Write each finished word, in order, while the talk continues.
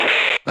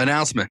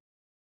Announcement.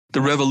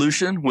 The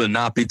revolution will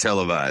not be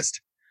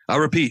televised. I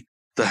repeat,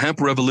 the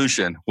hemp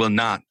revolution will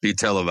not be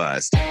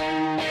televised.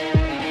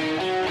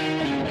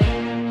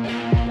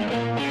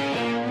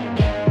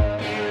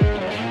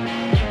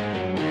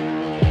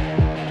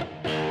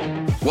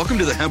 Welcome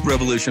to the Hemp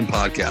Revolution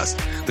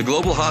podcast, the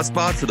global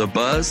hotspot for the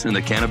buzz and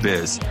the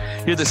cannabis.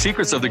 Hear the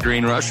secrets of the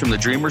green rush from the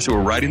dreamers who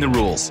are writing the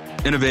rules,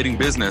 innovating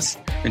business,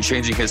 and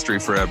changing history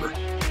forever.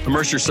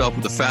 Immerse yourself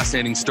with the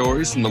fascinating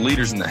stories from the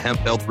leaders in the hemp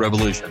health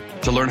revolution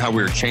to learn how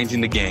we are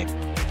changing the game.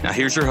 Now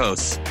here's your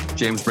hosts,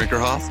 James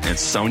Brinkerhoff and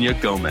Sonia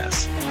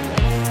Gomez.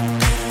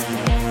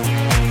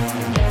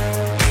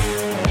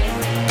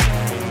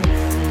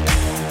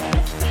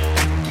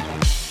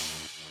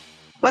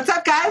 What's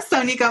up, guys?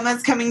 Sonia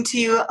Gomez coming to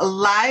you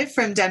live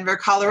from Denver,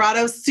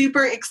 Colorado.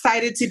 Super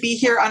excited to be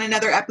here on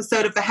another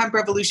episode of the Hemp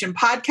Revolution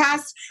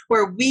podcast,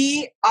 where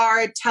we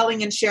are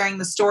telling and sharing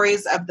the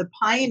stories of the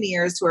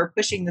pioneers who are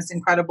pushing this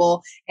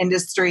incredible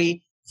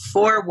industry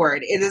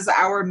forward. It is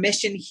our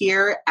mission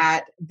here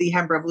at the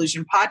Hemp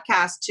Revolution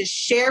podcast to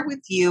share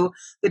with you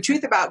the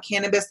truth about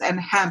cannabis and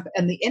hemp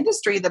and the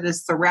industry that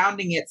is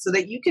surrounding it so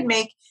that you can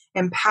make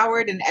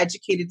empowered and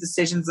educated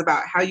decisions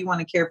about how you want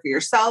to care for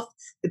yourself,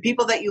 the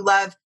people that you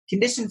love,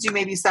 conditions you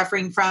may be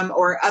suffering from,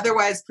 or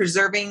otherwise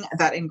preserving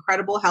that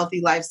incredible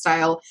healthy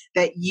lifestyle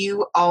that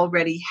you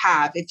already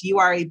have. If you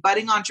are a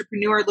budding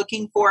entrepreneur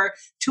looking for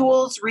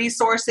tools,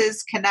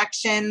 resources,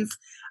 connections,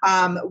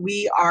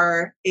 we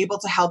are able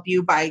to help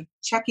you by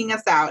checking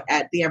us out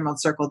at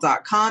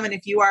theemeraldcircle.com. And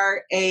if you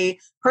are a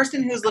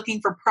person who's looking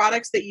for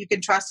products that you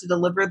can trust to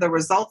deliver the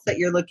results that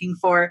you're looking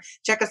for,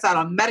 check us out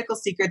on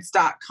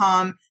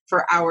medicalsecrets.com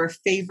for our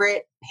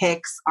favorite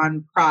picks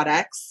on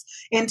products.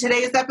 In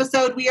today's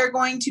episode, we are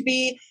going to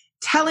be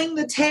telling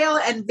the tale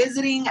and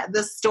visiting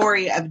the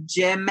story of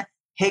Jim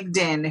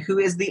Higdon, who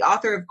is the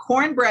author of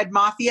Cornbread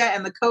Mafia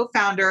and the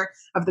co-founder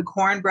of the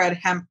Cornbread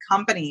Hemp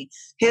Company.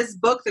 His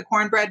book, The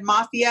Cornbread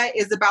Mafia,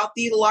 is about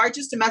the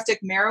largest domestic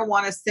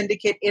marijuana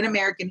syndicate in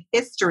American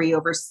history.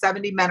 Over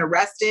 70 men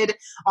arrested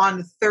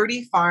on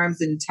 30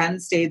 farms in 10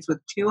 states with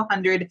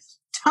 200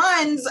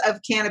 tons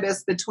of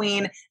cannabis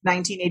between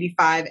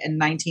 1985 and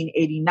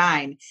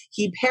 1989.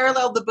 He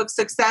paralleled the book's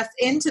success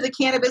into the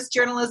cannabis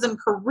journalism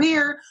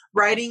career,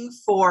 writing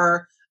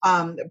for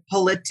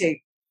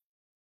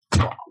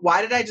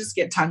Why did I just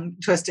get tongue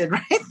twisted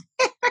right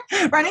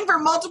there? Writing for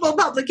multiple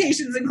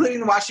publications, including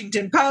the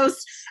Washington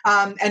Post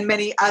and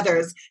many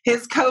others.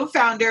 His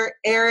co-founder,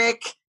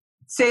 Eric,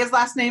 say his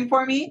last name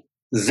for me.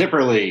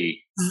 Zipperly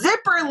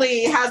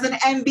has an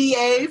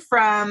MBA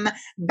from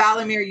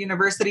Balamere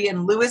University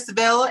in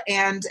Louisville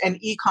and an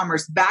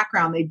e-commerce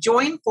background. They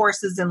joined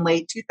forces in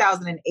late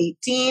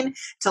 2018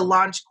 to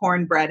launch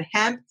Cornbread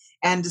Hemp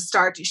and to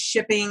start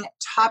shipping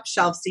top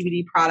shelf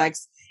CBD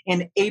products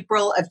in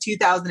April of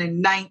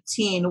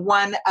 2019.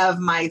 One of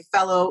my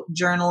fellow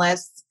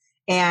journalists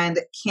and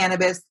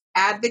cannabis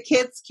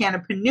advocates,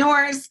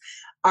 cannabineurs,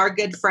 our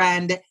good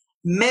friend,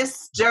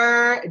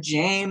 Mr.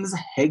 James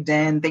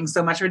Higdon. Thanks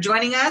so much for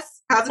joining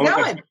us. How's it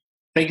going?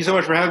 Thank you so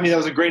much for having me. That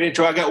was a great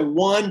intro. I got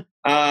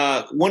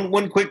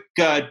one quick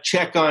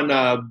check on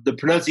the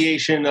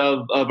pronunciation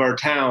of our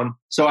town.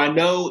 So I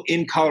know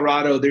in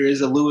Colorado there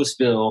is a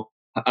Louisville,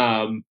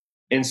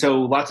 and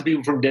so lots of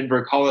people from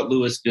Denver call it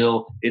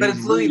Louisville. But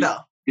it's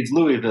Louisville. It's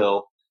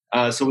Louisville.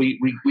 So we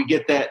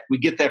get that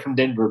from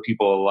Denver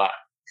people a lot.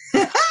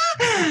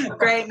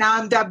 Great. Now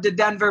I'm dubbed a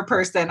Denver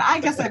person. I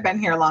guess I've been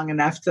here long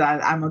enough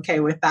that I'm okay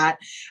with that.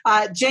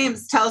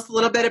 James, tell us a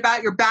little bit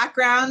about your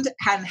background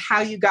and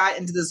how you got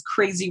into this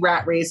crazy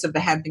rat race of the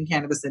hemp and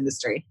cannabis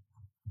industry.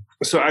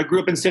 So I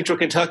grew up in central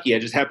Kentucky. I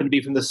just happened to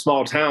be from this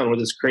small town where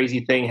this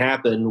crazy thing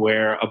happened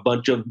where a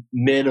bunch of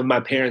men of my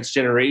parents'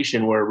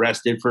 generation were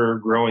arrested for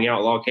growing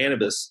outlaw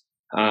cannabis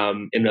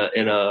in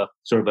a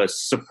sort of a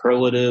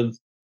superlative,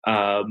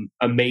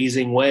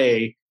 amazing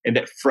way. And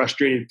that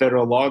frustrated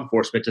federal law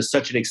enforcement to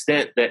such an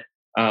extent that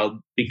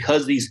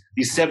because these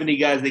 70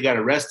 guys that got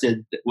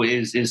arrested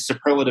is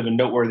superlative and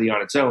noteworthy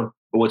on its own.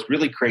 But what's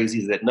really crazy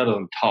is that none of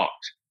them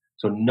talked.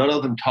 So none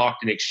of them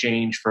talked in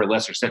exchange for a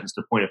lesser sentence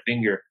to point a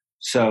finger.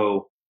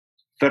 So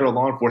federal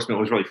law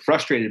enforcement was really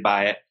frustrated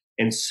by it.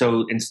 And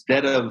so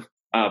instead of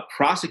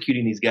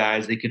prosecuting these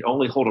guys, they could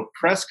only hold a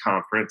press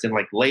conference and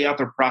lay out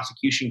their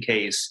prosecution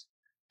case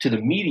to the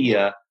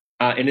media.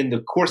 And in the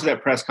course of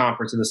that press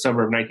conference in the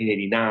summer of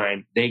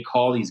 1989, they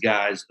call these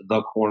guys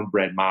the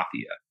Cornbread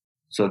Mafia.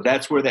 So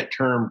that's where that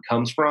term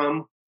comes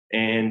from.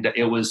 And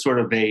it was sort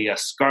of a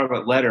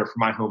scarlet letter for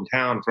my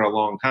hometown for a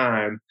long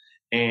time.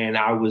 And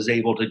I was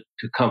able to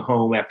come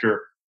home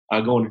after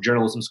going to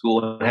journalism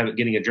school and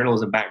getting a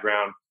journalism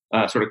background,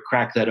 sort of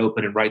crack that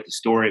open and write the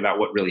story about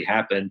what really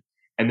happened.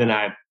 And then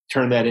I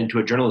turned that into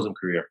a journalism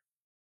career.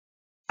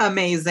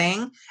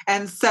 Amazing.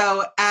 And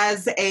so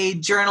as a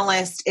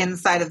journalist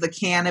inside of the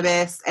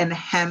cannabis and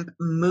hemp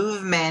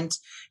movement,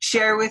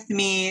 share with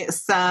me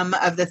some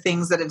of the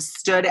things that have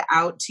stood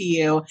out to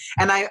you.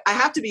 And I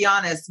have to be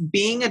honest,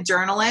 being a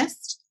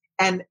journalist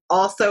and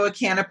also a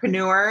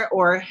cannabineur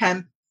or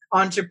hemp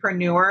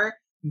entrepreneur,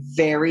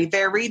 very,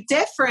 very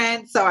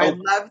different. So I'd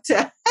love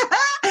to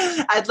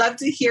I'd love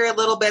to hear a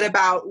little bit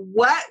about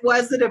what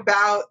was it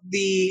about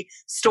the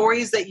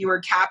stories that you were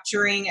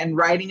capturing and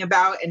writing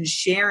about and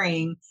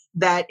sharing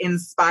that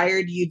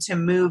inspired you to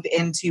move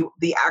into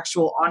the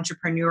actual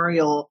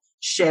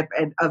entrepreneurship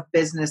and of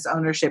business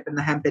ownership in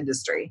the hemp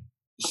industry.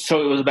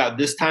 So it was about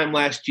this time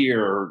last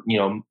year, or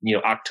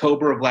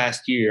October of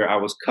last year. I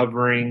was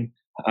covering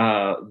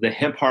the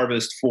hemp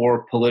harvest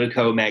for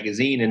Politico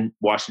magazine in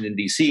Washington,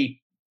 D.C.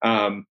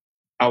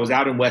 I was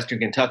out in Western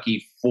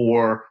Kentucky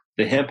for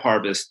the hemp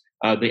harvest.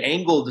 The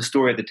angle of the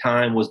story at the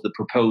time was the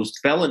proposed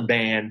felon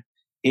ban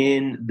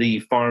in the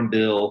Farm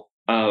Bill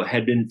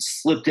had been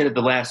slipped in at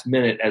the last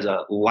minute as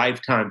a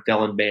lifetime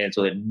felon ban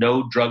so that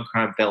no drug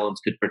crime felons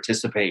could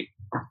participate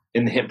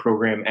in the hemp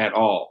program at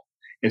all.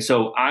 And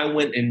so I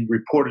went and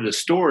reported a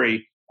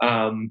story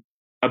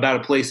about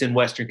a place in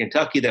Western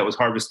Kentucky that was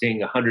harvesting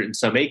 100 and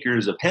some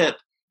acres of hemp.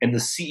 And the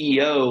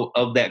CEO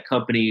of that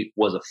company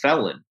was a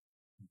felon,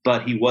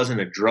 but he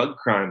wasn't a drug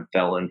crime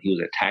felon. He was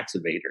a tax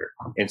evader.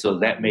 And so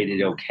that made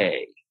it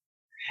okay.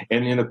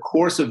 And in the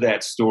course of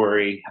that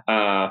story,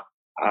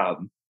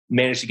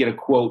 managed to get a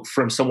quote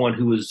from someone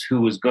who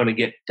was going to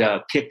get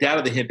kicked out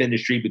of the hemp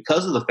industry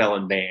because of the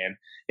felon ban.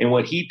 And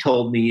what he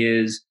told me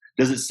is,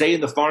 does it say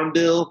in the Farm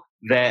Bill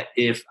that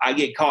if I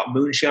get caught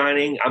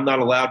moonshining, I'm not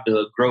allowed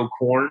to grow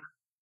corn?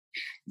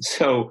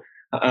 So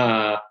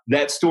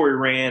that story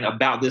ran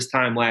about this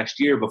time last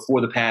year before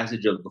the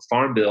passage of the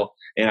Farm Bill.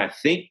 And I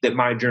think that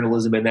my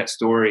journalism in that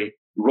story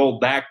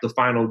rolled back the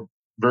final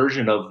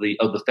version of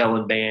the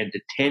felon ban to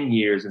 10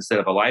 years instead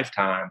of a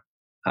lifetime.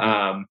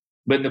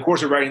 But in the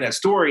course of writing that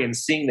story and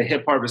seeing the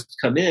hemp harvest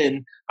come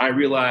in, I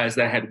realized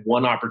that I had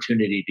one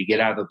opportunity to get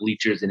out of the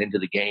bleachers and into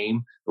the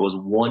game. There was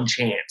one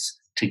chance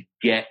to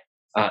get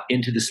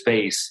into the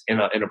space in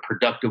a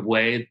productive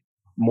way,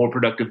 more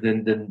productive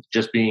than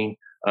just being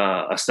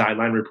a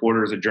sideline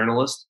reporter as a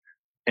journalist.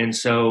 And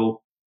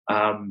so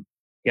I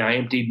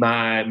emptied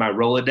my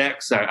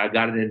Rolodex. I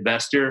got an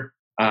investor.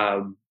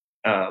 I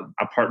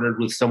partnered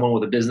with someone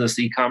with a business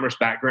e-commerce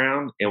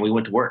background, and we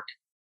went to work.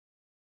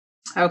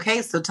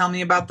 Okay, so tell me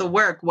about the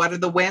work. What are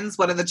the wins?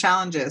 What are the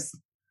challenges?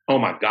 Oh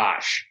my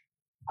gosh.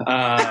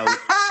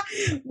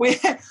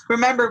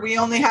 Remember, we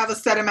only have a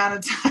set amount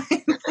of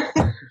time.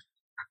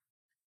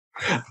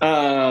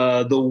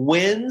 The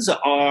wins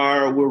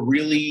are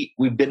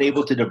we've been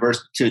able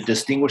to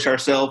distinguish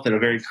ourselves in a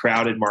very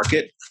crowded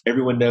market.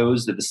 Everyone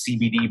knows that the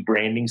CBD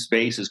branding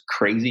space is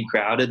crazy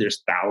crowded.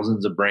 There's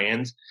thousands of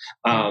brands.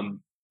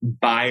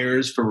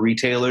 Buyers from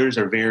retailers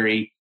are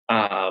very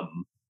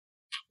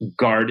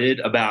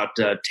guarded about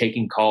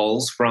taking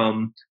calls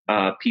from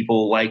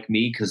people like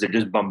me because they're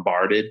just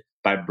bombarded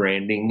by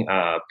branding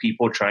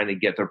people trying to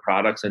get their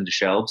products into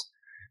shelves.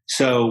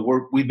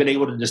 So we've been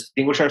able to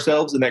distinguish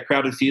ourselves in that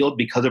crowded field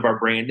because of our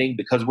branding,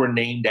 because we're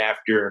named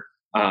after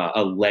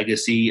a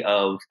legacy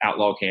of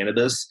outlaw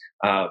cannabis.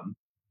 A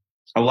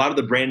lot of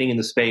the branding in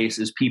the space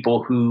is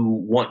people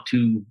who want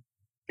to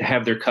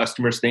have their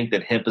customers think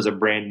that hemp is a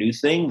brand new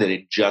thing, that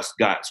it just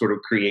got sort of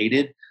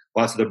created.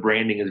 Lots of the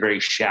branding is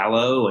very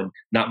shallow and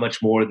not much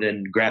more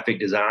than graphic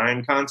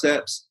design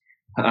concepts.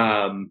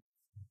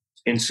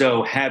 And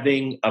so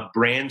having a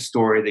brand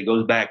story that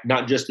goes back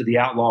not just to the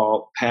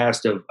outlaw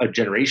past of a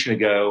generation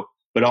ago,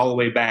 but all the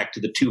way back to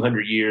the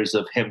 200 years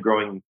of hemp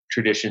growing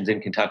traditions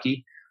in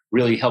Kentucky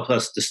really helped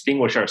us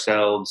distinguish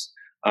ourselves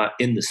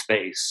in the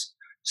space.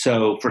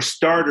 So for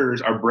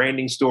starters, our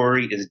branding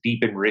story is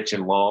deep and rich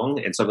and long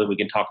and something we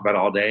can talk about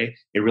all day.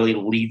 It really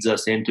leads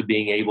us into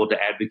being able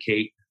to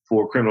advocate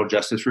for criminal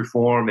justice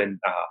reform and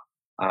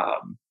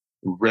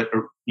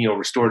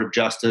restorative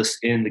justice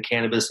in the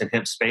cannabis and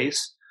hemp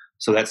space.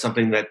 So that's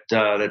something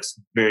that's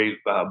very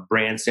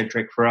brand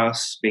centric for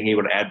us, being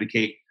able to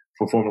advocate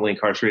for formerly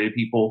incarcerated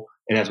people,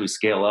 and as we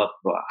scale up,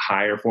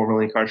 hire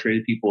formerly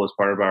incarcerated people as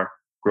part of our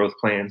growth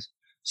plans.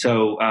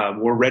 So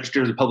we're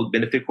registered as a public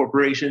benefit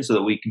corporation so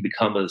that we can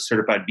become a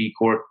certified B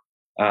Corp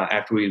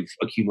after we've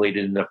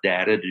accumulated enough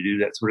data to do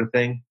that sort of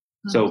thing.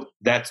 Mm-hmm. So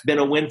that's been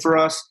a win for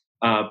us.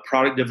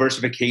 Product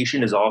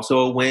diversification is also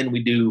a win.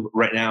 We do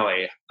right now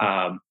a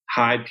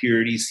high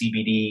purity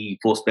CBD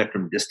full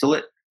spectrum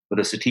distillate with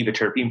a sativa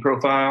terpene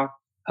profile.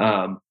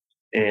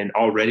 And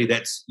already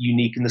that's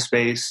unique in the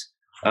space.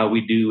 Here's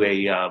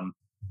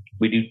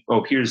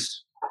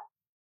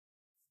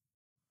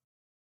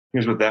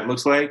what that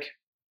looks like.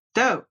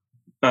 Dope.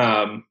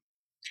 I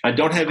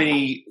don't have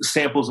any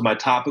samples of my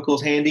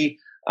topicals handy,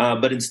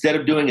 but instead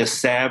of doing a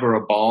salve or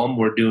a balm,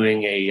 we're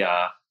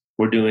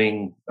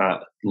doing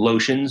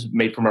lotions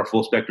made from our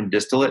full spectrum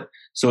distillate.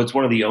 So it's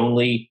one of the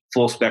only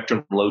full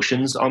spectrum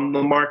lotions on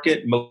the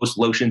market. Most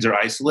lotions are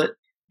isolate,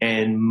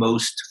 and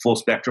most full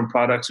spectrum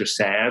products are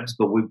salves.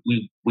 But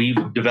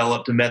we've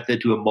developed a method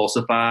to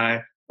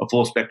emulsify a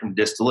full spectrum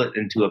distillate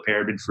into a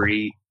paraben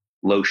free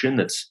lotion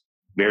that's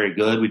very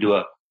good. We do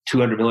a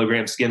 200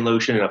 milligram skin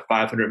lotion and a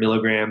 500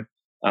 milligram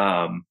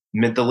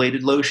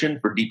mentholated lotion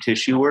for deep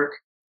tissue work.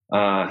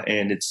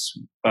 and it's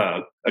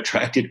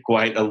attracted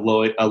quite a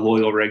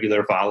loyal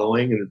regular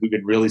following, and we've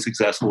been really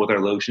successful with our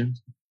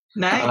lotions.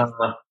 Nice.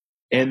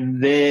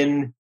 And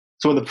then,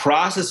 so in the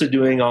process of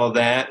doing all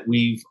that,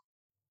 we've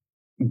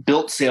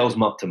built sales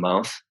month to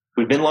month.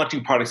 We've been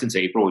launching products since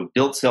April. We've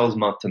built sales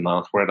month to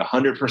month. We're at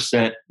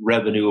 100%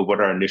 revenue of what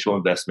our initial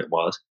investment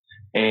was.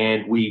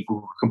 And we've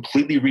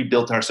completely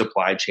rebuilt our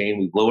supply chain.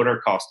 We've lowered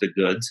our cost of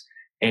goods,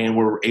 and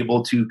we're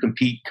able to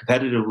compete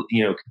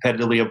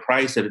competitively on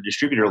price at a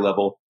distributor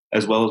level,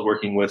 as well as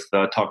working with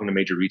talking to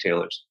major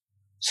retailers.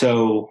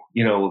 So,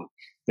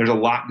 there's a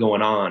lot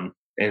going on,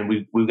 and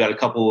we've got a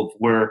couple of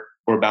we're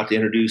about to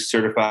introduce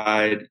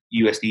certified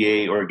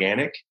USDA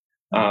organic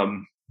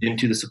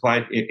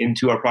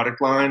into our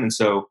product line, and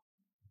so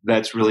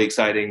that's really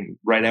exciting.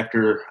 Right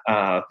after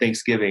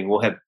Thanksgiving,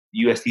 we'll have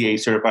USDA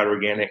certified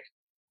organic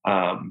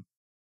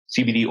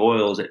CBD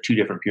oils at 2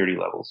 different purity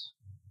levels.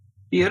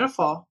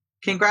 Beautiful.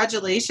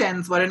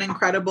 Congratulations. What an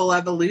incredible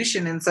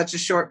evolution in such a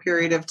short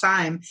period of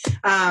time.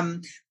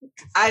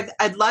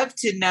 I'd love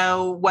to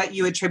know what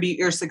you attribute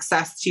your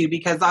success to,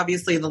 because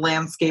obviously the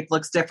landscape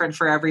looks different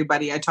for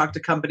everybody. I talk to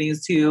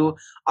companies who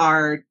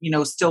are,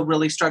 still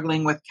really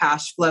struggling with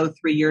cash flow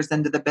 3 years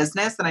into the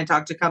business. And I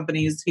talk to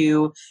companies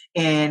who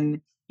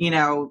in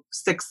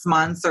 6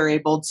 months are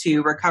able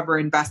to recover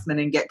investment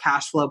and get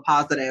cash flow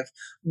positive.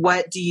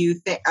 What do you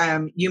think?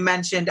 You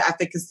mentioned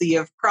efficacy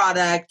of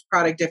product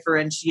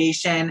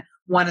differentiation.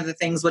 One of the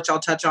things which I'll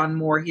touch on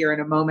more here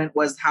in a moment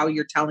was how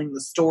you're telling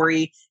the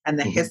story and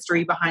the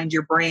history behind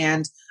your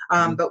brand.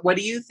 But what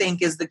do you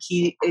think is a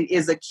key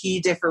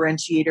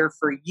differentiator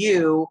for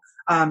you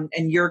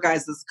and your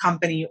guys'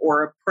 company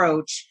or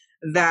approach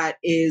that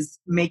is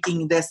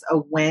making this a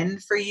win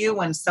for you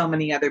when so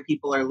many other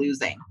people are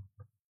losing?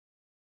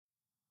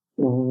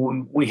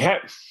 We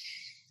have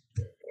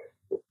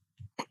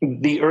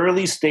the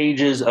early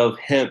stages of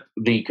hemp.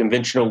 The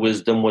conventional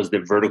wisdom was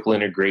that vertical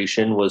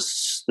integration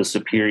was the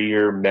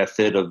superior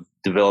method of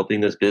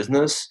developing this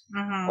business.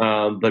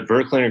 But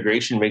vertical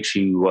integration makes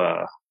you,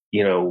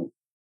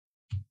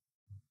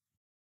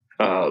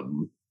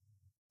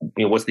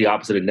 what's the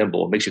opposite of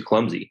nimble? It makes you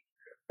clumsy,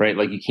 right?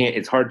 Like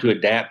it's hard to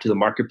adapt to the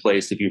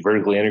marketplace if you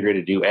vertically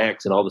integrated to do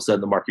X and all of a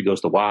sudden the market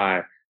goes to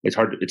Y. It's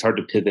hard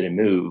to pivot and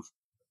move.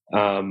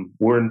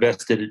 We're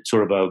invested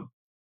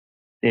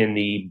in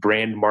the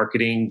brand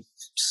marketing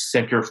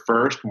center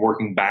first,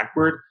 working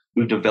backward.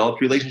 We've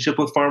developed relationship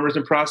with farmers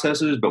and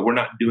processors, but we're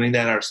not doing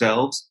that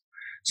ourselves.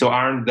 So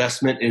our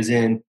investment is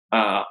in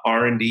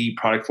R&D,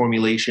 product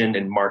formulation,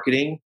 and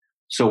marketing.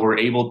 So we're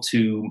able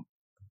to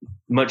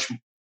much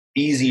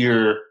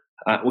easier.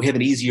 We have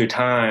an easier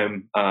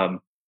time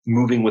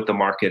moving with the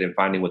market and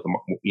finding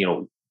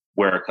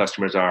where our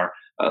customers are.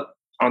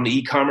 On the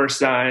e-commerce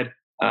side,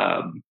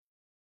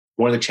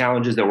 one of the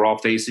challenges that we're all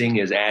facing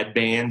is ad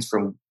bans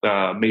from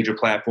major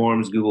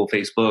platforms, Google,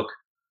 Facebook,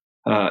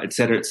 et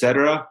cetera, et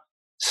cetera.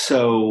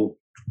 So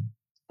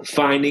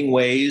finding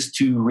ways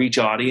to reach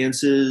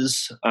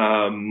audiences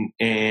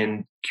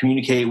and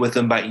communicate with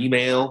them by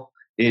email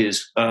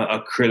is a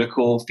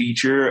critical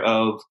feature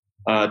of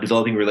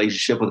developing a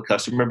relationship with a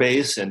customer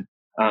base. And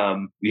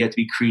we have to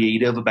be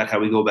creative about how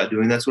we go about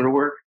doing that sort of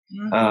work.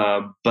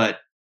 But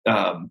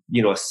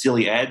a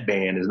silly ad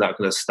ban is not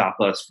going to stop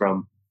us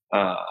from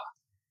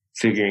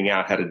figuring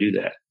out how to do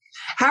that.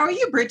 How are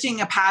you bridging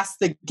past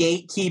the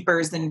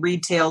gatekeepers in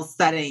retail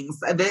settings?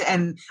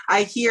 And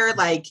I hear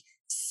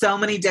so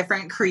many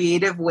different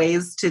creative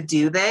ways to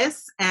do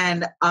this.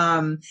 And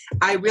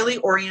I really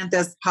orient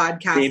this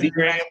podcast. Baby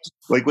grams?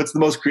 What's the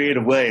most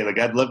creative way?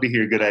 I'd love to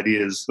hear good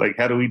ideas.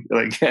 How do we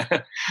go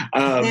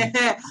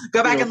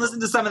back and listen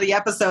to some of the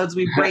episodes.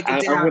 We break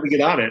it down. I'm going to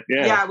get on it.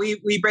 Yeah,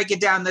 we break it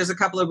down. There's a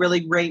couple of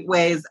really great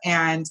ways.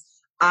 And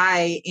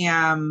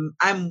I'm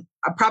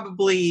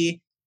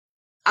probably...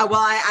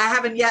 I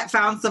haven't yet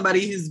found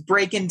somebody who's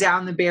breaking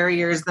down the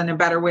barriers in a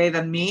better way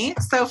than me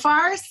so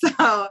far.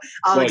 So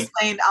I'll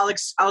explain.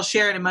 I'll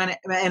share in a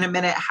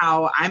minute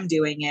how I'm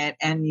doing it,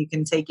 and you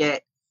can take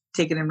it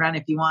and run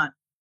if you want.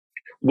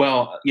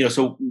 Well,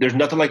 so there's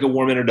nothing like a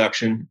warm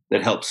introduction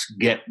that helps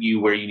get you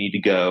where you need to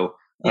go.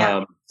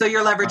 Yeah. So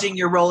you're leveraging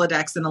your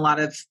Rolodex in a lot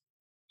of.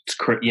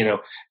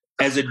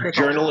 As a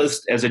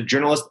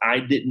journalist, I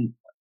didn't.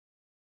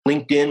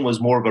 LinkedIn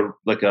was more of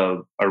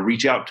a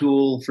reach out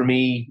tool for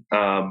me,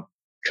 trying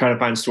to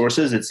find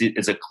sources.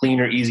 It's a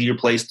cleaner, easier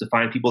place to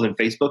find people than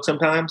Facebook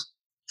sometimes.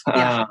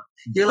 Yeah.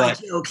 You're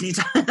can you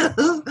talk?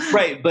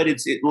 Right. But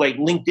it's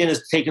LinkedIn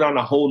has taken on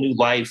a whole new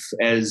life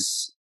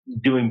as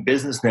doing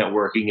business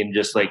networking and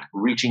just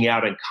reaching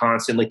out and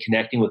constantly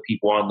connecting with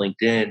people on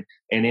LinkedIn.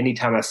 And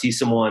anytime I see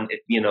someone,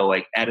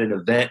 at an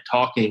event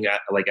talking, I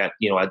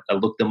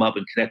look them up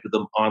and connect with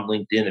them on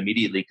LinkedIn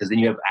immediately, because then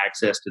you have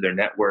access to their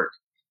network.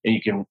 And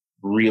you can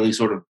really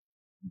sort of,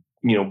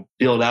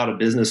 build out a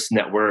business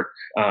network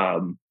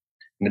in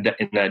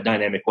a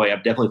dynamic way.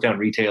 I've definitely found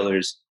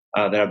retailers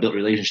that I've built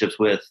relationships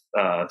with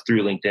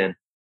through LinkedIn.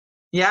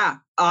 Yeah.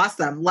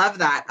 Awesome. Love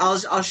that.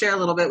 I'll share a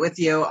little bit with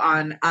you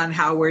on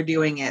how we're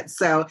doing it.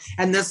 So,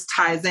 and this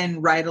ties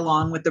in right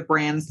along with the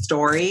brand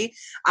story.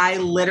 I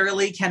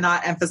literally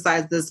cannot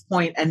emphasize this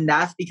point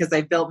enough because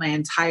I built my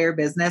entire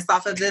business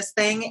off of this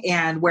thing.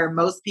 And where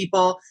most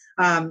people,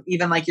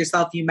 even like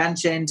yourself, you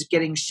mentioned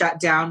getting shut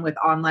down with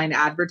online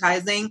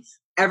advertising.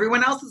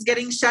 Everyone else is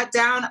getting shut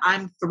down.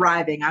 I'm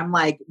thriving. I'm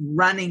like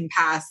running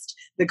past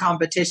the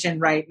competition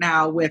right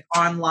now with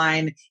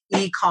online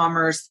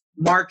e-commerce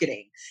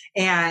marketing.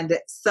 And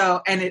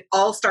it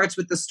all starts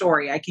with the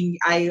story.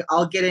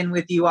 I'll get in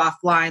with you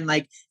offline,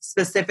 like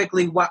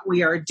specifically what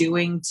we are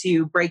doing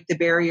to break the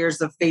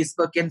barriers of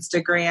Facebook,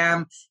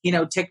 Instagram,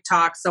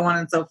 TikTok, so on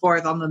and so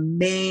forth on the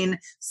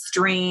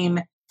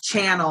mainstream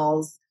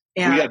channels.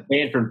 And we got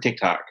banned from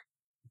TikTok.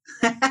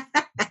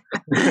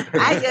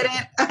 I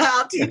didn't.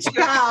 I'll teach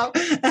you how.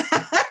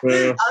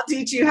 I'll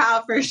teach you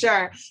how for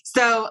sure.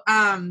 So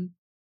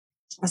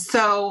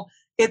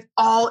it's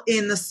all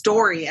in the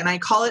story, and I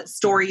call it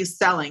story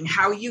selling.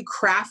 How you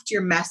craft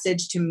your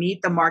message to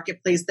meet the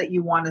marketplace that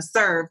you want to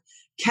serve.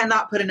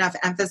 Cannot put enough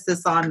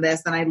emphasis on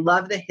this. And I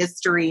love the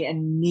history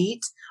and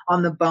meat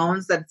on the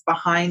bones that's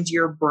behind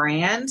your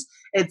brand.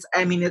 It's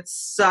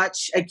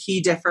such a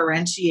key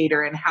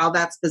differentiator in how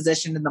that's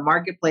positioned in the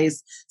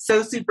marketplace.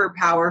 So super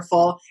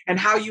powerful, and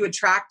how you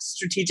attract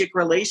strategic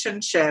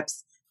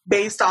relationships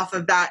based off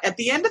of that. At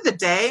the end of the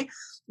day,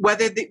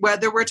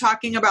 whether we're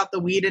talking about the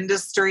weed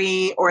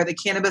industry or the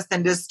cannabis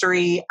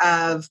industry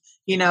of,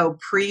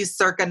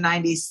 pre-circa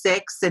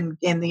 96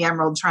 in the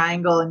Emerald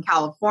Triangle in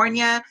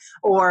California,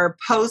 or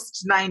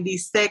post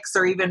 96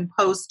 or even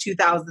post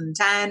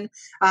 2010,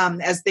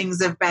 as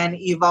things have been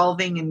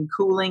evolving and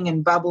cooling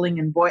and bubbling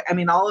and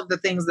all of the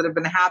things that have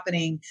been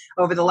happening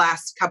over the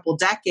last couple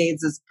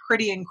decades is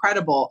pretty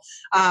incredible.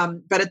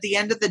 But at the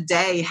end of the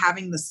day,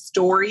 having the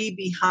story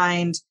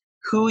behind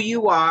who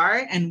you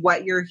are and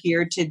what you're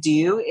here to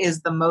do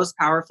is the most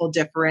powerful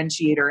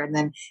differentiator. And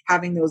then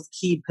having those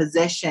key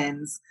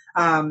positions.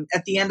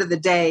 At the end of the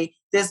day,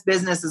 this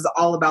business is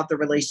all about the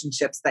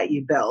relationships that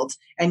you build.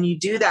 And you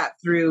do that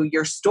through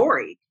your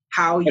story,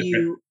 how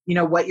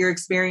what your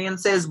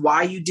experience is,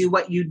 why you do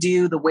what you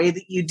do, the way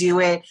that you do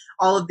it,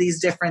 all of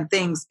these different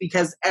things.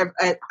 Because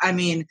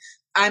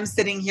I'm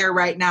sitting here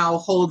right now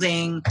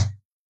holding,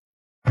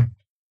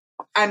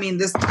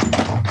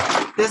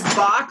 this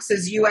box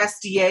is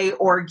USDA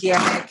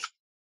organic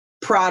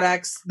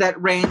products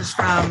that range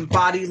from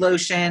body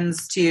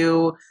lotions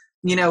to,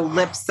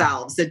 lip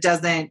salves.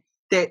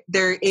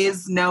 There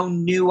is no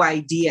new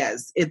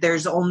ideas.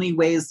 There's only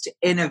ways to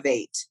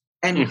innovate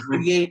and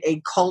create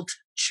a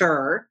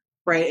culture,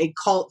 right? A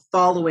cult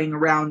following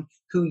around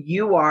who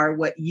you are,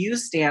 what you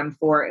stand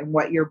for, and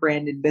what your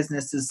brand and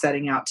business is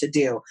setting out to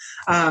do.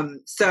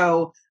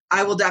 So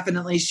I will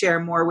definitely share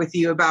more with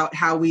you about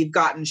how we've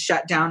gotten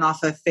shut down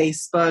off of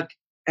Facebook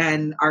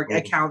and our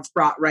accounts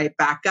brought right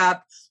back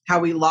up, how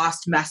we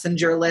lost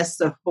messenger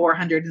lists of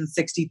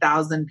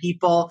 460,000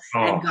 people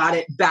and got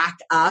it back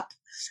up,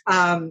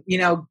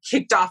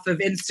 kicked off of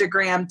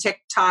Instagram,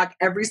 TikTok,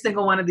 every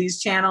single one of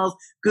these channels,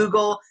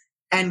 Google,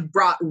 and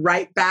brought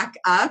right back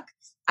up.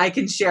 I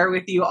can share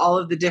with you all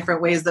of the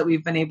different ways that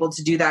we've been able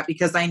to do that,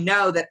 because I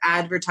know that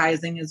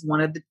advertising is one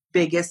of the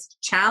biggest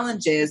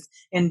challenges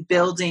in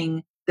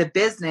building the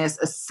business,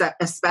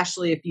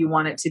 especially if you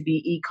want it to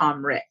be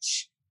e-com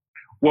rich.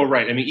 Well,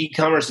 right.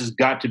 E-commerce has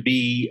got to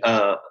be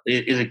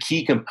is a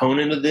key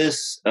component of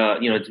this.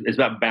 It's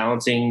about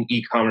balancing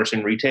e-commerce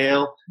and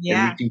retail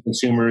and reaching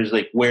consumers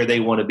like where they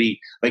want to be.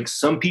 Like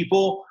some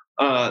people,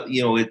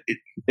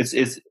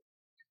 it's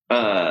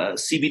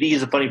CBD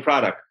is a funny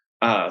product.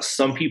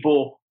 Some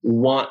people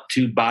want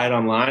to buy it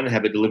online and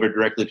have it delivered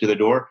directly to the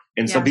door,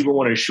 and some people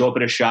want to show up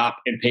at a shop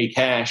and pay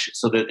cash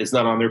so that it's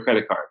not on their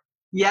credit card.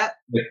 Yep.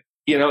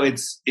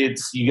 It's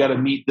you got to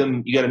meet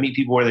them. You got to meet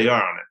people where they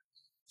are on it.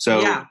 So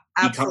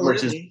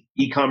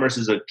e-commerce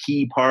is a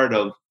key part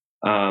of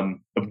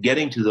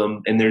getting to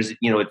them. And there's,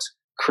 it's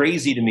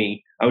crazy to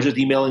me. I was just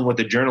emailing with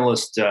a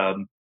journalist,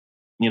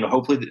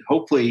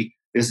 hopefully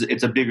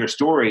it's a bigger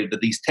story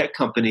that these tech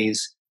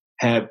companies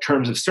have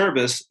terms of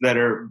service that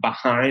are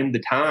behind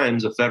the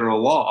times of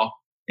federal law.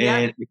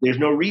 And there's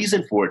no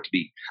reason for it to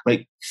be.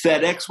 Like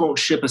FedEx won't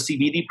ship a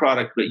CBD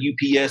product, but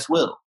UPS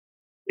will.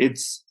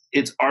 It's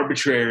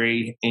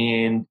arbitrary,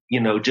 and,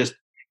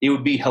 it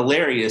would be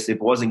hilarious if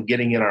it wasn't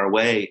getting in our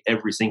way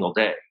every single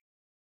day.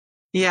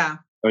 Yeah.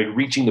 Like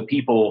reaching the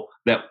people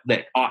that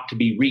ought to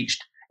be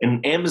reached.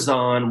 And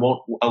Amazon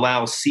won't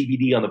allow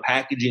CBD on the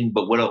packaging,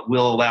 but will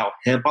allow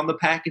hemp on the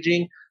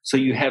packaging. So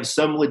you have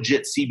some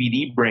legit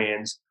CBD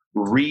brands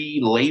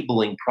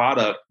relabeling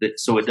product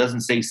so it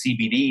doesn't say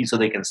CBD, so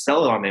they can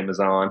sell it on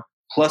Amazon,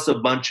 plus a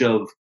bunch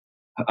of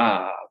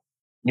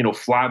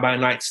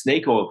fly-by-night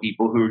snake oil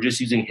people who are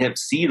just using hemp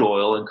seed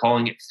oil and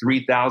calling it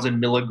 3,000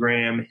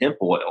 milligram hemp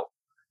oil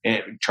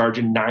and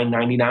charging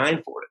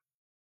 $9.99 for it.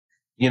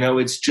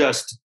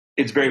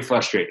 It's very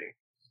frustrating.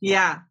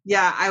 Yeah.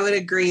 I would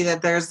agree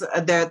that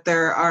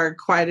there are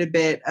quite a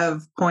bit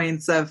of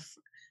points of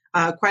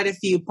quite a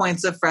few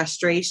points of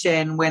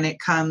frustration when it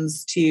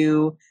comes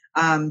to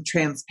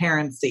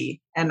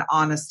transparency and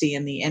honesty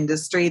in the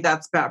industry.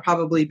 That's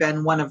probably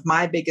been one of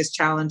my biggest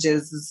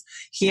challenges, is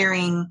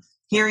hearing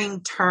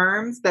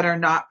terms that are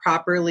not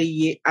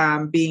properly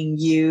being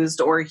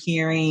used, or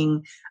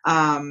hearing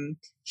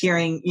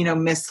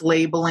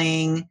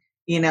mislabeling,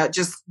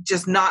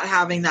 just not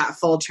having that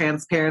full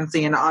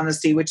transparency and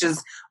honesty, which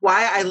is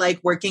why I like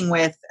working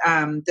with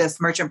this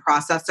merchant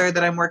processor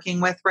that I'm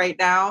working with right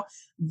now.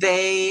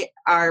 They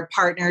are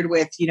partnered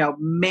with,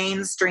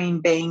 mainstream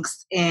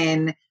banks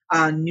in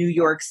New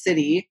York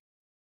City,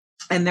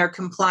 and their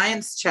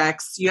compliance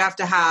checks, you have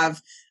to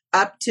have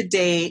up to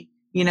date,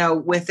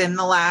 within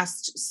the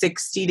last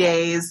 60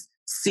 days,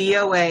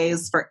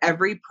 COAs for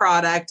every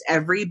product,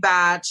 every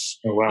batch.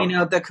 Oh,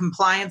 wow. The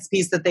compliance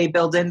piece that they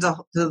build into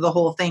the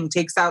whole thing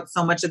takes out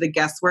so much of the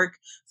guesswork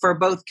for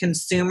both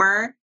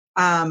consumer,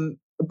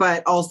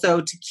 but also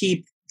to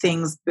keep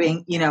things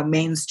being,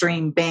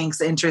 mainstream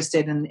banks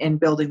interested in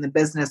building the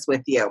business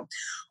with you.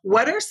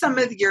 What are some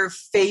of your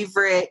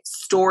favorite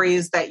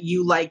stories that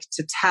you like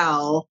to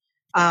tell,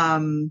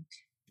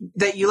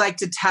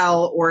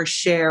 or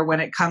share when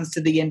it comes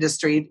to the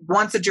industry?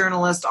 Once a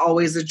journalist,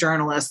 always a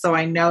journalist. So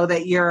I know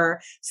that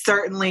you're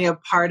certainly a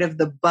part of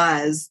the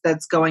buzz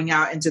that's going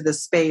out into the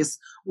space.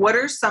 What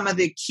are some of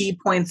the key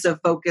points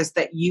of focus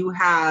that you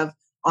have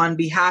on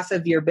behalf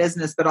of your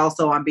business, but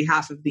also on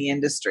behalf of the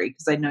industry?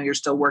 Because I know you're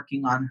still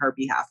working on her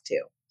behalf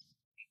too.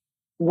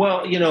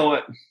 Well, you know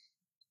what?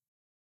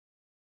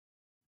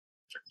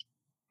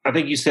 I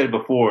think you said it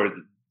before.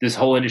 This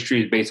whole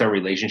industry is based on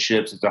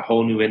relationships. It's a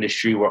whole new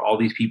industry where all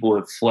these people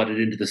have flooded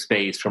into the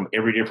space from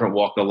every different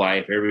walk of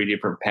life, every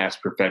different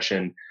past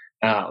profession.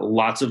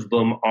 Lots of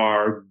them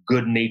are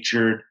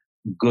good-natured,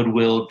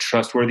 goodwill,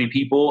 trustworthy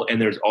people.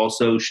 And there's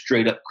also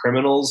straight up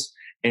criminals.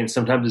 And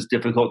sometimes it's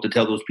difficult to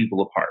tell those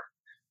people apart.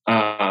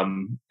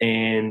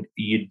 And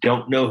you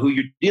don't know who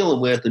you're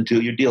dealing with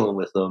until you're dealing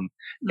with them.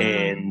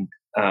 And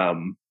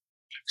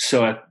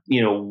so,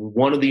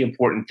 one of the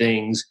important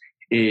things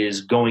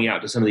is going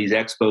out to some of these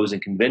expos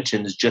and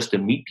conventions just to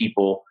meet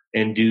people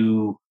and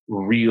do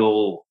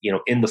real,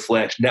 in the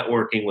flesh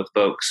networking with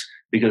folks,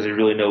 because there's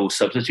really no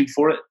substitute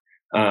for it.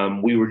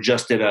 We were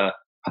just at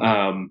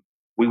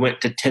we went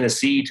to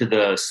Tennessee to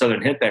the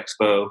Southern Hemp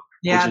Expo.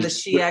 Yeah, the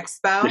She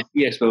Expo. The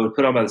She Expo was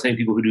put on by the same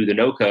people who do the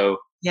NOCO.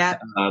 Yeah.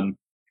 And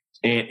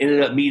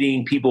ended up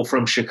meeting people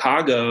from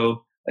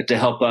Chicago to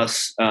help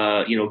us,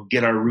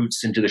 get our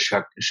roots into the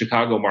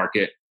Chicago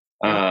market.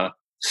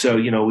 So,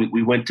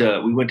 we went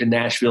to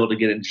Nashville to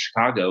get into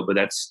Chicago, but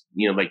that's,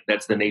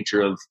 that's the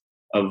nature of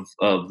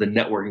the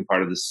networking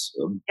part of this,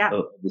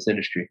 this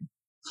industry.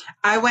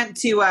 I went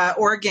to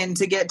Oregon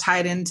to get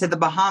tied into the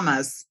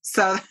Bahamas.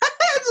 So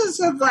it's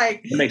just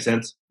like, that makes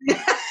sense.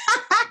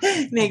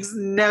 Makes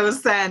no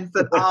sense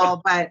at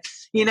all. But,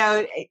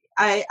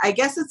 I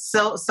guess it's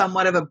still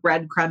somewhat of a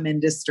breadcrumb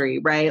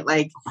industry, right?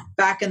 Like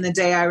back in the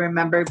day, I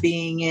remember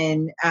being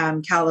in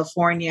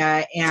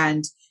California,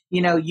 and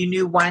you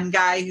knew one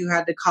guy who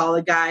had to call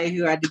a guy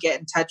who had to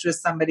get in touch with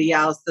somebody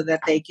else so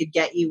that they could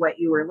get you what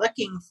you were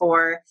looking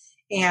for.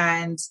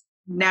 And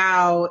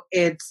now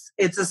it's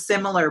a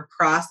similar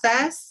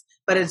process,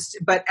 but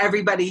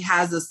everybody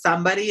has a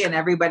somebody, and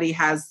everybody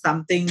has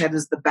something that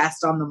is the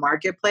best on the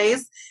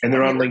marketplace. And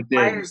they're on LinkedIn.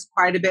 Requires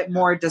quite a bit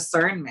more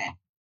discernment.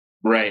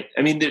 Right.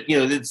 I mean,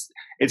 it's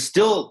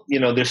still,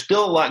 there's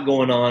still a lot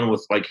going on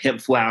with like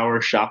hemp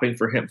flower, shopping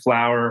for hemp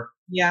flower.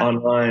 Yeah.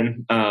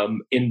 Online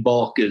in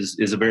bulk is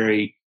a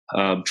very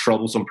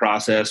troublesome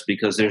process,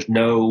 because there's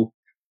no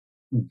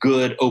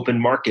good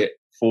open market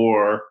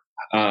for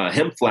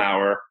hemp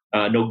flower,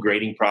 no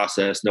grading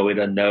process, no way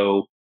to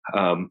know,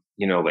 how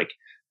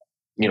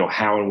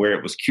and where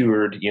it was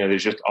cured.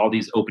 There's just all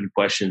these open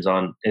questions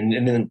on,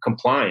 and then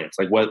compliance,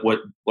 like where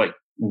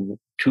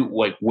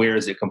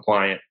is it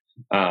compliant?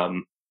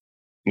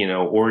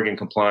 Oregon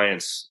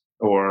compliance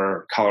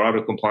or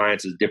Colorado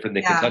compliance is different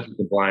than Kentucky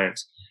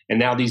compliance. And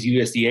now these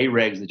USDA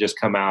regs that just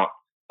come out,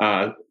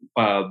 the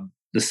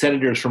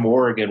senators from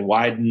Oregon,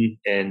 Higdon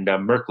and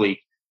Merkley,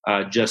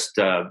 just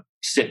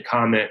sent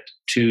comment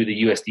to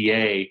the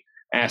USDA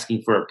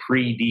asking for a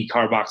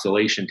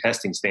pre-decarboxylation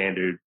testing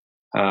standard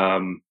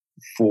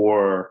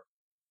for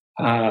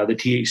the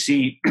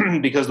THC,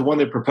 because the one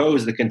they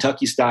proposed, the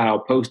Kentucky style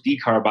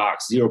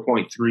post-decarbox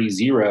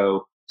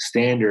 0.30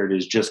 standard,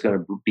 is just going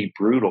to be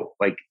brutal.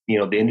 Like,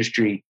 the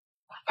industry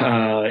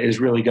is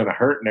really going to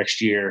hurt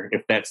next year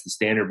if that's the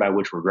standard by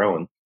which we're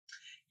growing.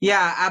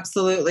 Yeah,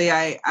 absolutely.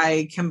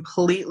 I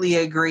completely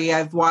agree.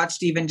 I've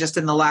watched, even just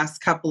in the last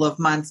couple of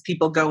months,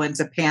 people go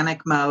into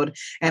panic mode.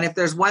 And if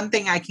there's one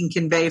thing I can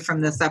convey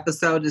from this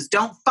episode, is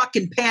don't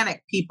fucking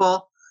panic,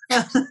 people.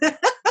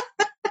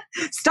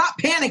 Stop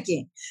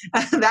panicking.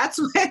 That's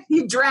when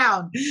you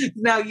drown.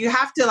 No, you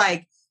have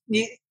to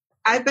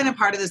I've been a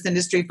part of this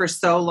industry for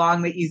so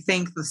long that you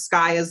think the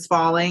sky is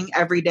falling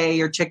every day.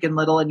 You're Chicken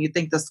Little, and you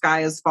think the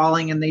sky is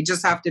falling, and they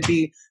just have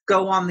to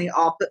go on the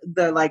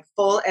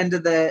full end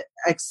of the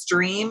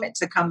extreme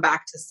to come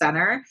back to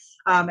center.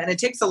 And it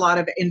takes a lot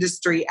of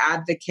industry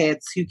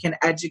advocates who can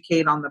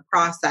educate on the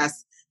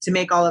process to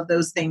make all of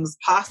those things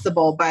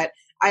possible. But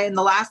in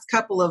the last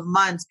couple of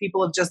months,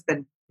 people have just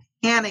been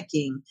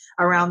panicking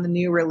around the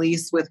new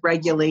release with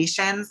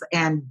regulations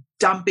and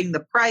dumping the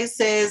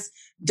prices,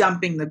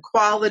 dumping the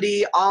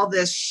quality. All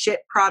this shit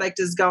product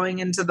is going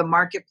into the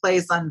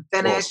marketplace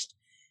unfinished.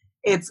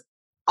 Whoa. It's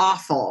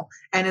awful.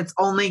 And it's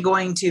only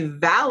going to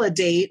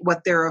validate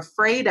what they're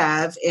afraid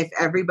of. If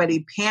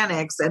everybody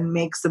panics and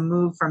makes a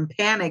move from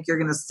panic, you're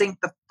going to sink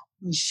the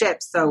ship.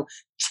 So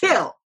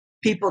chill,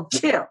 people,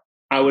 chill.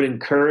 I would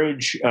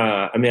encourage,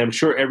 I'm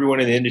sure everyone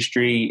in the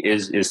industry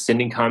is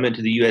sending comment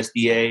to the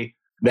USDA.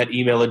 That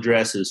email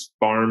address is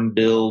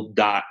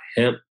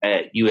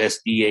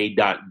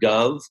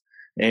farmbill.hemp@usda.gov.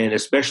 And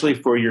especially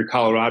for your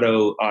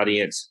Colorado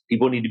audience,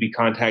 people need to be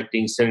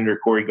contacting Senator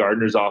Cory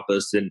Gardner's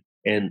office and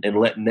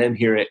letting them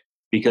hear it,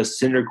 because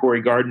Senator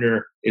Cory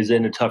Gardner is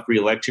in a tough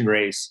re-election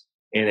race.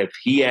 And if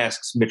he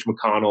asks Mitch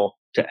McConnell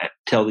to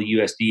tell the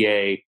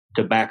USDA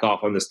to back off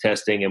on this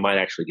testing, it might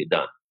actually get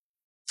done.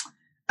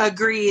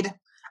 Agreed.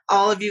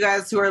 All of you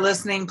guys who are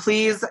listening,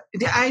 please,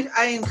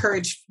 I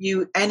encourage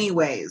you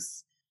anyways.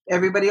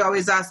 Everybody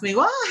always asks me,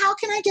 well, how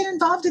can I get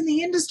involved in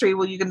the industry?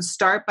 Well, you can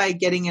start by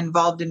getting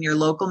involved in your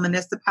local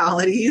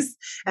municipalities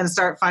and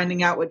start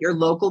finding out what your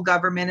local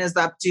government is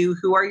up to,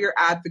 who are your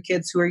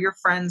advocates, who are your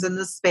friends in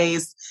the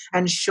space,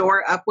 and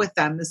shore up with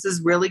them. This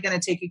is really going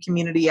to take a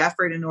community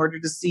effort in order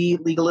to see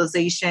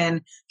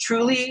legalization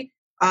truly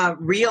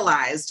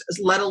realized,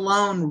 let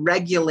alone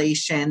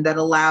regulation that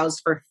allows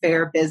for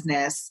fair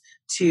business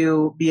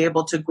to be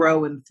able to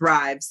grow and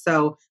thrive.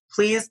 So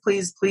please,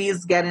 please,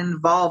 please get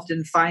involved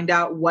and find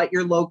out what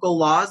your local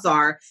laws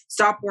are.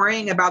 Stop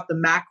worrying about the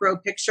macro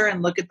picture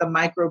and look at the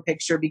micro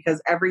picture,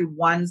 because every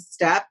one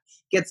step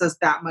gets us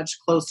that much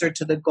closer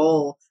to the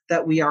goal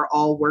that we are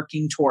all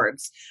working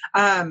towards.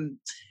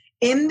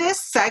 In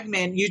this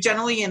segment,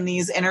 generally in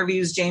these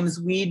interviews, James,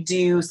 we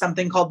do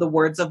something called the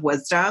Words of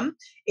Wisdom.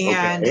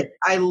 And okay.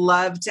 I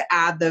love to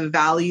add the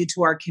value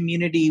to our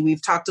community.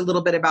 We've talked a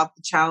little bit about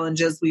the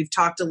challenges. We've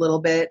talked a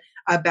little bit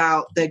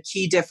about the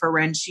key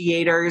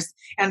differentiators.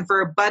 And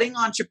for budding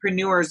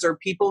entrepreneurs or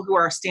people who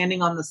are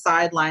standing on the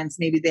sidelines,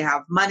 maybe they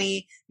have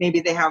money, maybe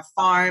they have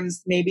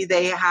farms, maybe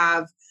they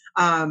have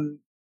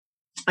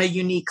a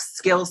unique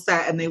skill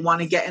set and they want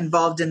to get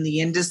involved in the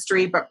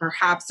industry, but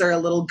perhaps they're a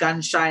little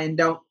gun shy and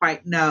don't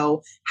quite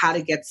know how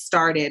to get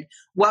started.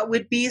 What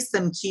would be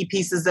some key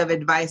pieces of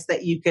advice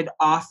that you could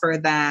offer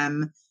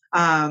them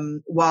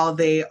while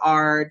they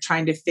are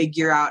trying to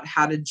figure out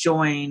how to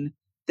join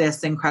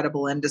this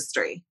incredible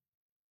industry?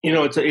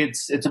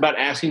 It's about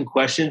asking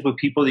questions with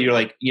people that you're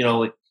like,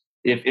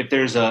 if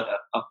there's a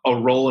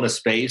role in a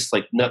space,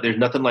 there's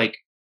nothing like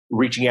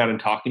reaching out and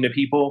talking to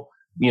people,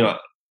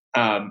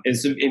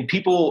 and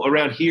people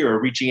around here are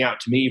reaching out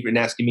to me and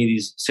asking me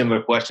these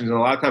similar questions. And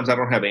a lot of times I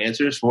don't have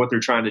answers for what they're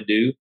trying to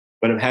do,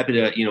 but I'm happy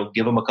to,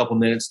 give them a couple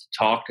minutes to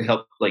talk to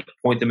help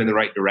point them in the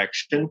right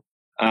direction.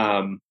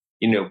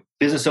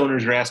 Business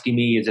owners are asking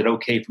me, is it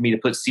okay for me to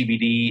put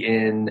CBD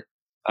in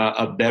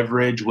a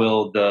beverage?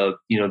 Will the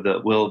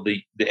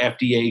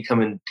FDA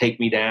come and take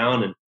me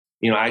down? And,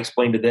 I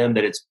explained to them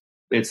that it's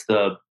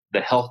the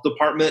health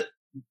department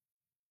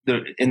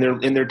in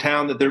their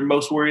town that they're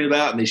most worried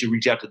about, and they should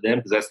reach out to them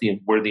because that's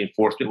where the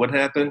enforcement would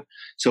happen.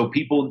 So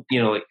people,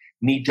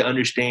 need to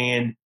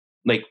understand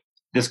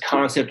this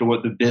concept of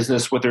what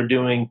they're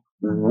doing,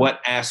 what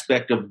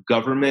aspect of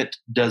government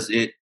does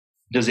it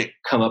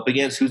come up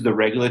against? Who's the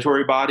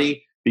regulatory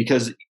body?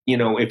 Because,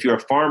 if you're a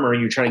farmer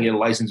and you're trying to get a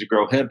license to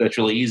grow hemp, that's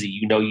really easy.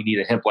 You need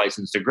a hemp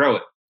license to grow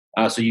it.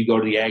 So you go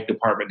to the ag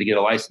department to get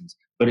a license.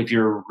 But if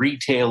you're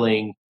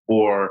retailing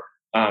or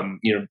trying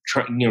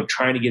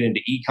to get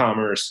into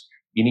e-commerce,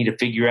 you need to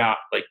figure out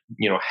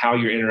how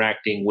you're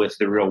interacting with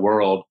the real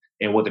world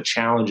and what the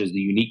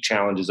unique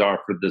challenges are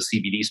for the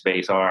CBD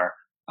space are.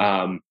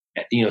 So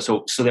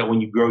that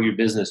when you grow your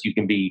business, you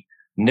can be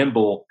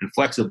nimble and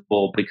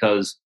flexible,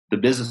 because the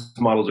business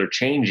models are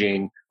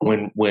changing.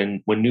 When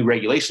new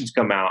regulations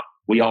come out,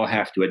 we all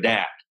have to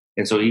adapt.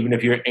 And so even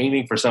if you're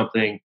aiming for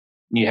something,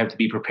 you have to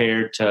be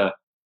prepared to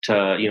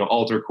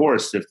alter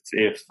course if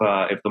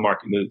the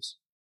market moves.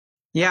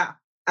 Yeah,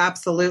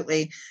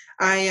 absolutely.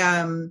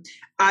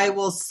 I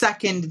will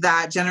second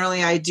that.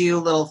 Generally, I do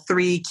little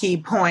 3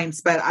 key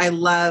points, but I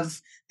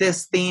love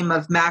this theme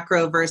of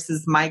macro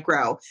versus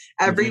micro.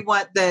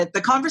 Everyone,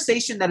 the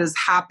conversation that is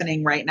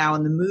happening right now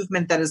and the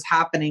movement that is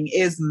happening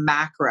is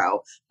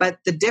macro, but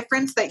the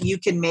difference that you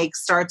can make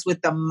starts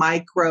with the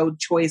micro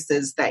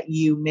choices that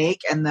you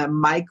make and the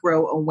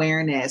micro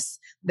awareness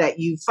that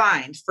you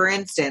find. For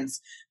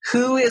instance,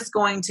 who is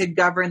going to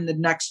govern the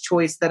next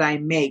choice that I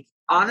make?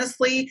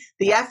 Honestly,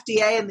 the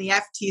FDA and the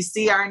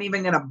FTC aren't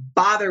even going to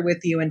bother with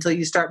you until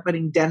you start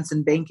putting dents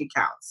in bank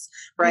accounts,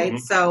 right?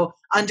 So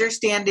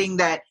understanding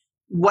that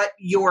what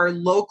your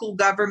local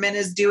government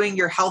is doing,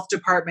 your health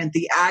department,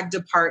 the ag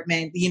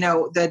department,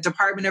 the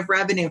Department of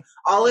Revenue.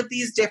 All of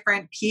these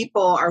different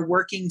people are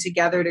working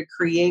together to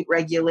create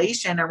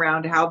regulation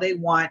around how they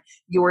want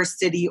your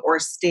city or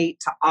state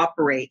to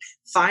operate.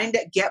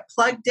 Get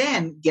plugged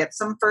in, get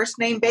some first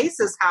name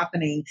basis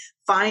happening.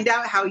 Find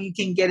out how you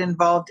can get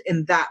involved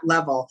in that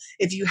level.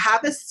 If you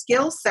have a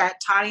skill set,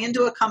 tie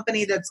into a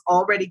company that's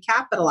already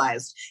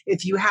capitalized.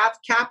 If you have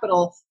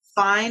capital,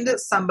 find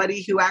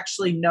somebody who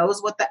actually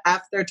knows what the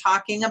F they're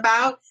talking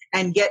about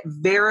and get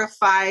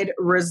verified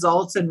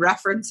results and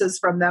references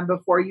from them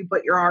before you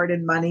put your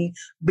hard-earned money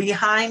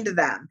behind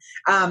them.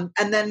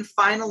 And then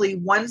finally,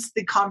 once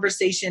the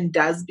conversation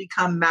does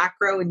become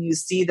macro and you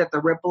see that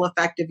the ripple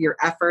effect of your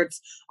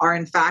efforts are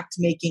in fact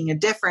making a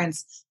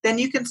difference, then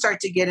you can start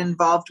to get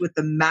involved with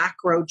the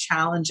macro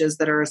challenges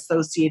that are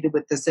associated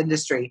with this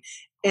industry.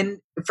 And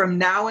from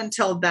now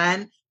until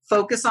then,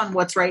 focus on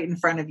what's right in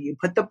front of you.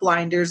 Put the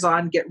blinders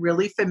on, get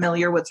really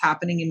familiar what's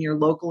happening in your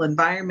local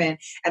environment,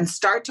 and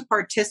start to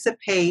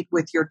participate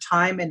with your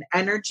time and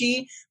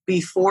energy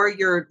before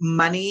your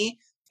money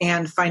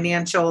and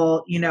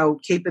financial,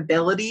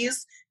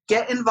 capabilities.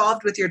 Get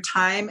involved with your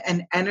time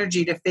and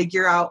energy to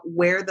figure out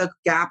where the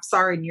gaps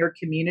are in your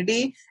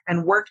community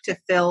and work to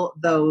fill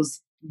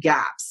those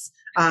gaps.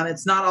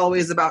 It's not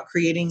always about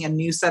creating a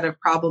new set of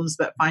problems,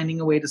 but finding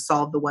a way to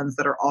solve the ones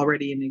that are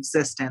already in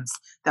existence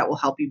that will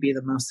help you be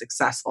the most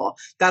successful.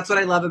 That's what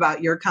I love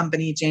about your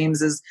company,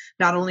 James, is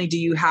not only do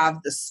you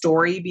have the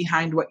story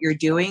behind what you're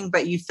doing,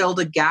 but you filled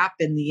a gap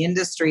in the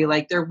industry.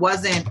 Like there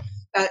wasn't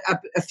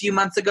a few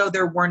months ago,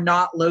 there were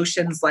not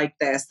lotions like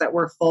this that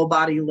were full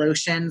body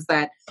lotions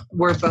that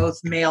were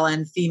both male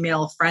and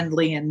female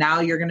friendly. And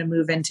now you're going to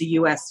move into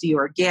USD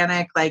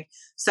organic, like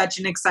such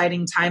an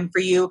exciting time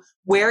for you.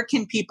 Where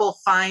can people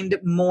find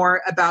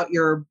more about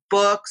your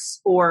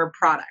books or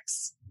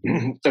products?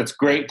 That's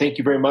great. Thank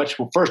you very much.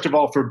 Well, first of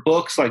all, for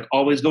books, like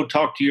always go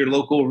talk to your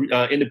local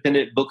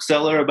independent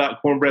bookseller about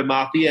Cornbread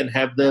Mafia and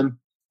have them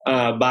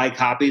buy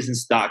copies and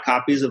stock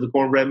copies of the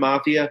Cornbread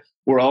Mafia.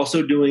 We're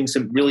also doing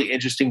some really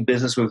interesting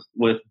business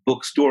with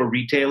bookstore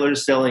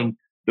retailers selling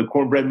the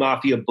Cornbread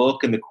Mafia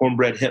book and the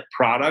Cornbread Hemp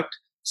product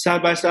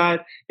side by side.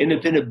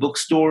 Independent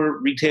bookstore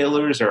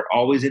retailers are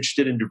always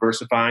interested in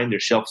diversifying their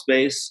shelf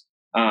space.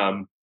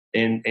 And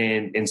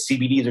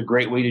CBD is a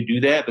great way to do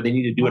that, but they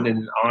need to do it in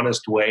an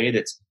honest way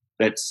that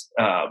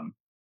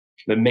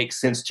makes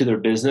sense to their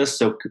business.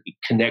 So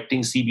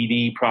connecting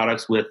CBD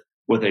products with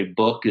a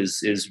book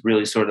is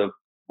really sort of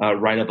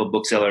right up a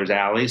bookseller's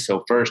alley.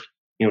 So first,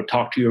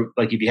 talk to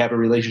if you have a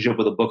relationship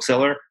with a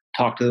bookseller,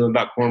 talk to them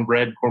about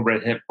Cornbread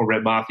Hemp,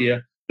 Cornbread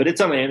Mafia. But it's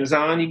on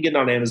Amazon. You can get it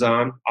on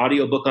Amazon,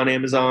 audiobook on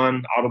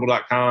Amazon,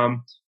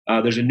 audible.com.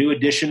 There's a new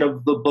edition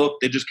of the book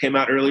that just came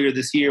out earlier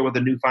this year with a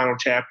new final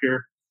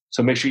chapter.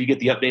 So make sure you get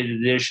the updated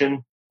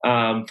edition.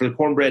 For the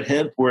Cornbread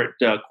Hemp, we're at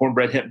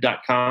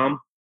cornbreadhemp.com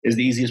is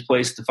the easiest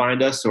place to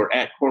find us, or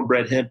at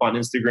Cornbread Hemp on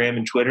Instagram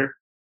and Twitter.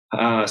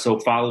 So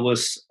follow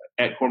us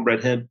at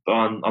Cornbread Hemp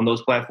on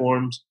those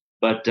platforms.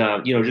 But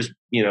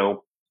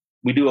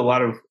we do a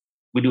lot of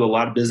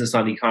business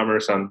on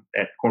e-commerce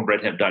at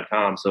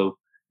cornbreadhemp.com. So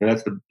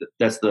that's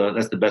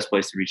the best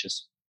place to reach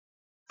us.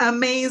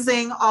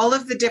 Amazing. All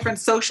of the different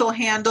social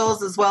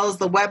handles, as well as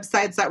the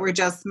websites that were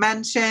just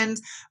mentioned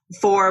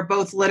for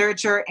both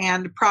literature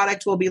and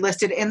product, will be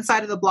listed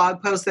inside of the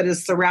blog post that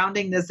is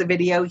surrounding this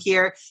video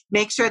here.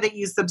 Make sure that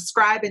you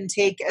subscribe and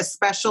take a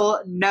special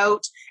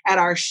note at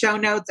our show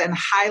notes and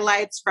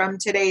highlights from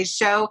today's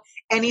show.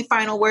 Any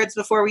final words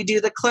before we do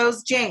the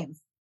close,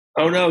 James?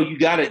 Oh, no, you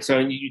got it. So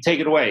you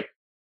take it away.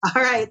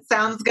 All right.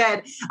 Sounds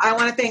good. I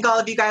want to thank all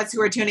of you guys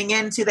who are tuning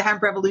in to the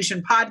Hemp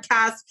Revolution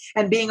podcast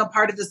and being a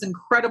part of this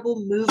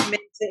incredible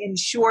movement to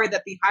ensure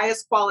that the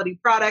highest quality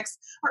products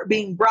are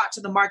being brought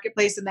to the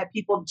marketplace and that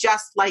people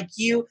just like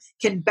you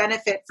can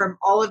benefit from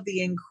all of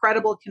the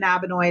incredible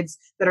cannabinoids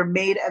that are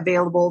made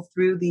available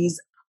through these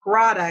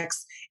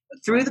products,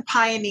 through the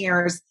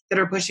pioneers that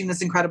are pushing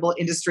this incredible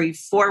industry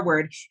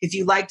forward. If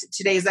you liked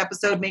today's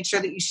episode, make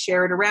sure that you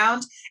share it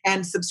around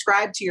and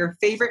subscribe to your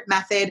favorite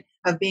method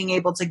of being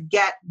able to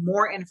get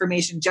more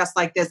information just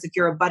like this. If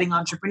you're a budding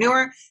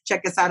entrepreneur,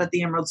 check us out at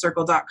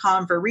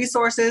theemeraldcircle.com for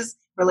resources,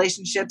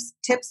 relationships,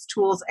 tips,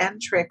 tools,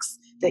 and tricks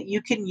that you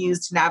can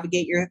use to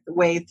navigate your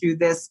way through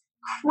this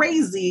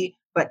crazy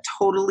but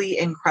totally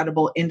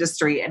incredible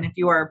industry. And if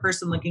you are a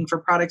person looking for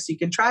products you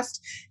can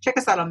trust, check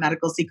us out on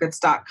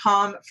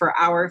medicalsecrets.com for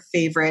our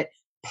favorite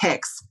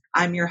picks.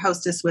 I'm your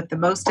hostess with the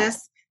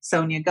mostest,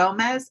 Sonia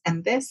Gomez,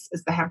 and this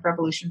is the Hemp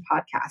Revolution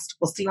podcast.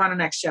 We'll see you on our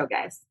next show,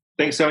 guys.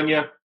 Thanks,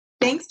 Sonia.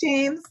 Thanks,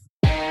 James.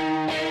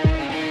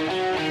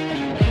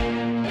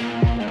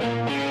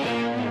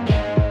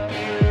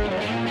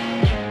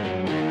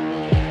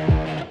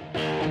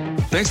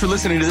 Thanks for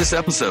listening to this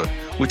episode.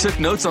 We took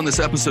notes on this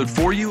episode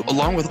for you,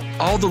 along with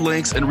all the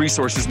links and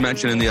resources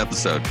mentioned in the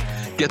episode.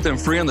 Get them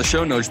free on the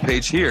show notes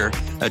page here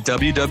at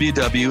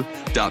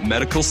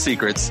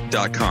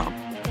www.medicalsecrets.com.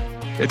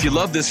 If you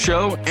love this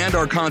show and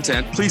our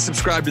content, please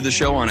subscribe to the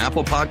show on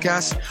Apple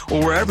Podcasts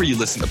or wherever you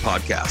listen to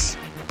podcasts.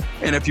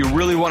 And if you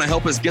really want to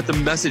help us get the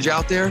message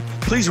out there,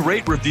 please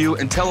rate, review,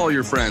 and tell all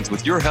your friends.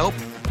 With your help,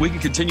 we can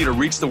continue to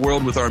reach the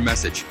world with our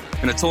message.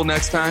 And until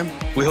next time,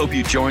 we hope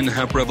you join the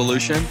hemp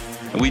revolution,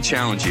 and we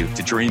challenge you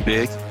to dream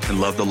big and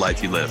love the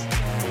life you live.